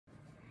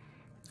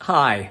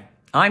Hi,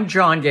 I'm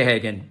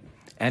Geoghegan,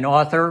 an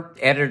author,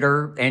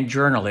 editor, and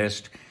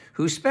journalist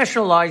who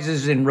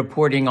specializes in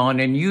reporting on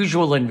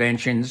unusual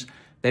inventions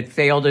that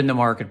failed in the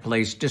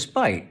marketplace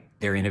despite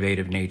their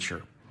innovative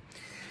nature.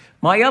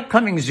 My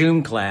upcoming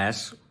Zoom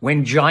class,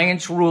 When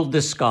Giants Ruled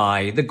the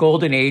Sky, The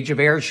Golden Age of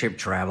Airship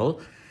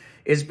Travel,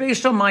 is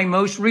based on my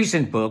most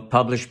recent book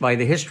published by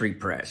the History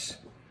Press.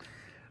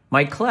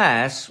 My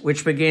class,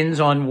 which begins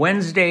on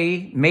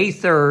Wednesday, May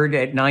 3rd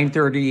at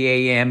 9:30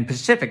 a.m.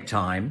 Pacific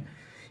Time,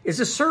 is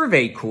a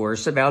survey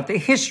course about the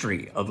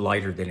history of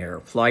lighter-than-air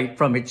flight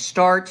from its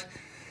start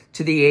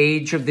to the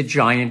age of the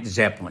giant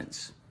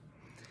Zeppelins.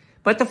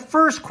 But the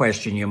first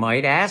question you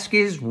might ask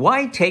is,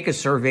 why take a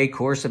survey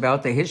course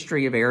about the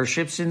history of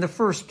airships in the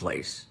first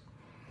place?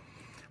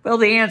 Well,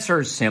 the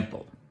answer is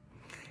simple.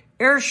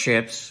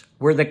 Airships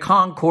were the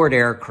Concorde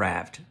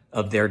aircraft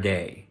of their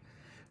day,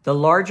 the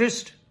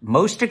largest,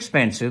 most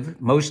expensive,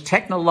 most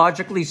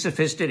technologically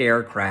sophisticated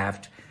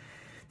aircraft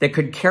that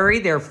could carry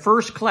their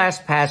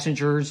first-class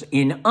passengers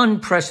in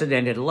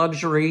unprecedented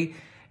luxury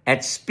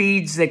at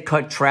speeds that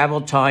cut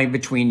travel time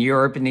between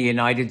Europe and the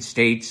United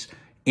States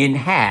in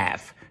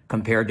half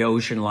compared to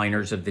ocean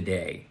liners of the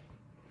day.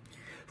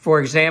 For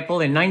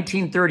example, in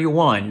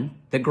 1931,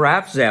 the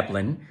Graf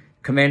Zeppelin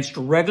commenced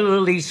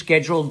regularly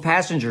scheduled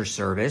passenger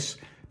service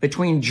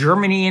between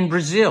Germany and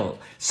Brazil,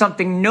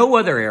 something no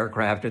other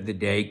aircraft of the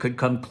day could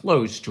come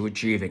close to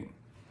achieving.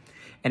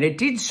 And it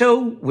did so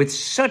with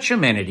such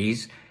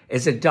amenities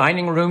as a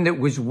dining room that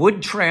was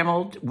wood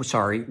trimmed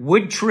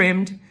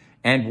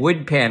and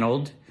wood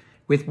paneled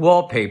with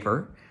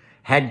wallpaper,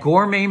 had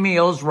gourmet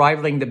meals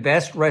rivaling the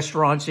best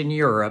restaurants in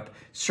Europe,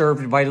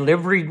 served by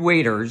liveried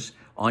waiters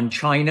on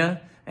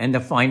china and the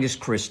finest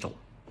crystal.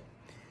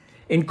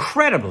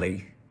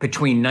 Incredibly,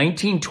 between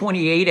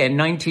 1928 and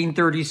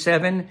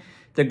 1937,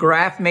 the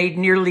Graf made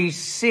nearly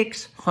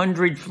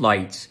 600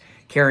 flights,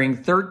 carrying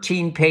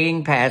 13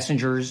 paying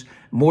passengers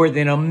more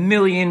than 1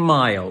 million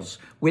miles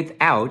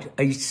without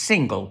a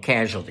single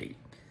casualty.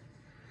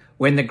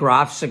 When the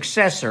Graf's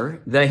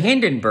successor, the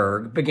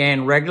Hindenburg,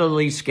 began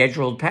regularly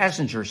scheduled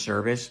passenger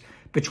service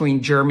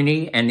between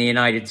Germany and the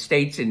United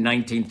States in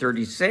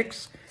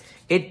 1936,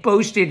 it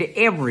boasted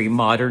every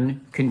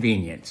modern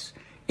convenience,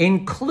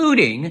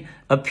 including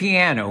a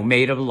piano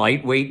made of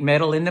lightweight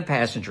metal in the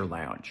passenger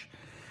lounge.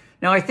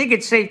 Now, I think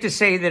it's safe to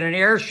say that an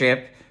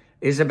airship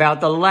is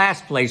about the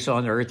last place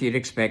on Earth you'd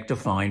expect to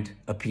find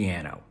a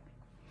piano.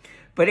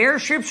 But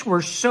airships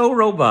were so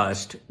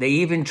robust, they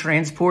even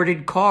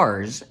transported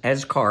cars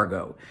as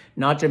cargo,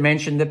 not to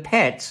mention the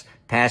pets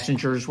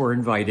passengers were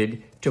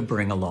invited to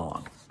bring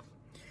along.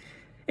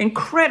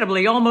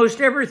 Incredibly,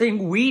 almost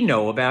everything we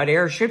know about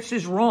airships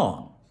is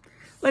wrong.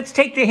 Let's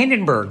take the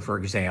Hindenburg, for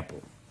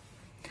example.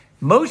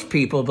 Most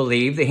people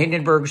believe the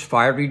Hindenburg's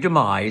fiery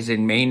demise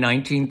in May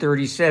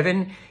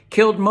 1937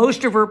 killed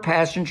most of her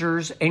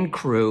passengers and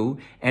crew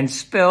and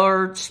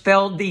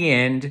spelled the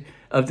end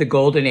of the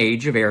golden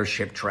age of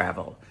airship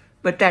travel.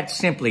 But that's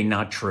simply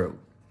not true.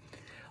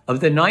 Of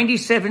the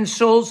 97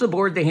 souls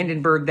aboard the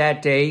Hindenburg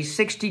that day,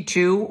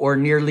 62, or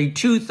nearly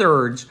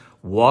 2/3,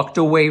 walked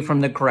away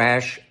from the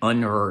crash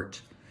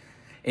unhurt.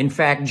 In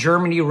fact,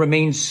 Germany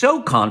remained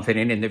so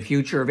confident in the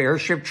future of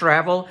airship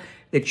travel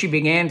that she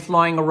began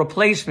flying a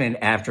replacement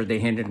after the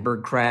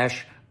Hindenburg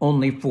crash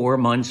only 4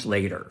 months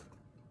later.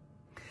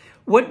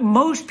 What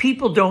most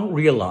people don't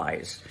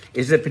realize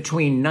is that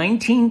between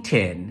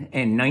 1910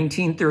 and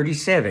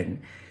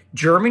 1937,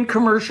 German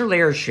commercial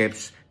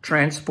airships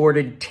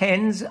transported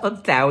tens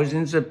of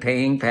thousands of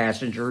paying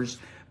passengers,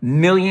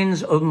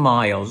 millions of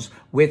miles,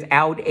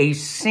 without a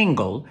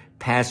single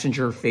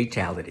passenger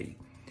fatality.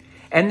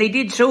 And they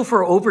did so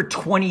for over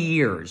 20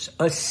 years,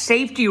 a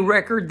safety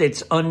record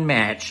that's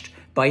unmatched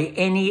by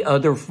any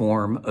other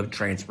form of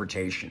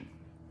transportation.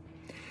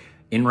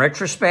 In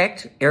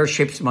retrospect,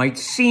 airships might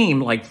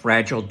seem like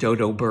fragile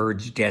dodo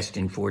birds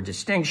destined for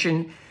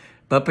distinction,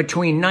 but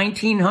between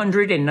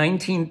 1900 and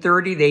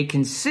 1930, they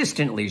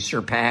consistently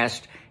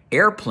surpassed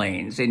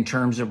airplanes in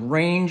terms of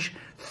range,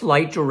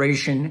 flight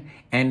duration,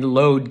 and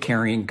load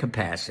carrying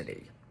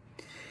capacity.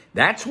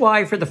 That's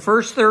why for the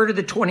first third of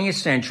the 20th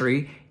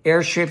century,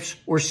 airships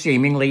were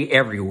seemingly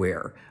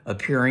everywhere,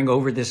 appearing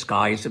over the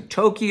skies of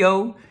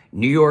Tokyo,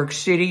 New York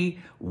City,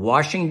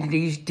 Washington,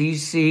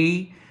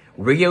 D.C.,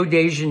 Rio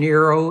de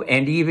Janeiro,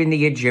 and even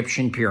the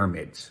Egyptian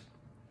pyramids.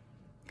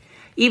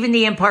 Even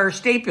the Empire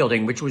State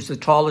Building, which was the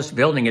tallest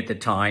building at the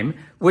time,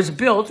 was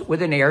built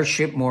with an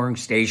airship mooring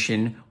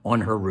station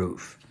on her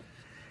roof.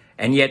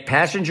 And yet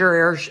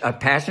passenger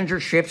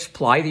ships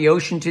ply the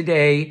ocean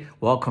today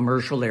while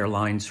commercial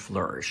airlines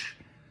flourish.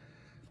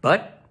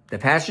 But the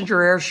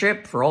passenger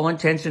airship, for all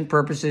intents and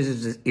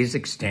purposes, is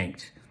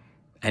extinct.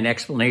 An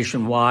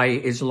explanation why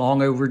is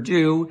long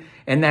overdue,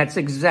 and that's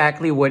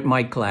exactly what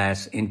my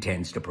class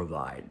intends to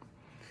provide.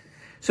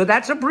 So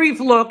that's a brief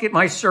look at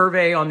my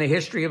survey on the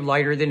history of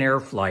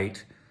lighter-than-air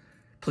flight.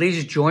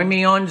 Please join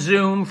me on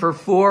Zoom for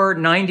 4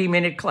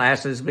 90-minute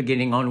classes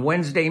beginning on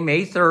Wednesday,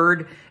 May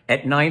 3rd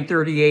at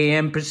 9:30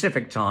 a.m.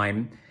 Pacific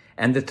Time,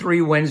 and the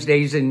 3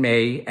 Wednesdays in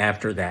May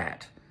after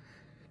that.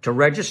 To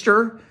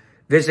register,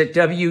 visit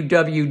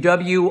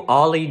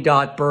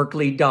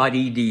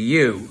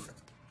www.ollie.berkeley.edu.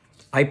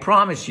 I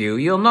promise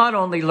you'll not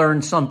only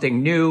learn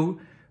something new,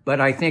 but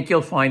I think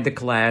you'll find the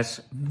class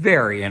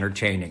very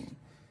entertaining.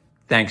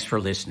 Thanks for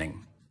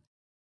listening.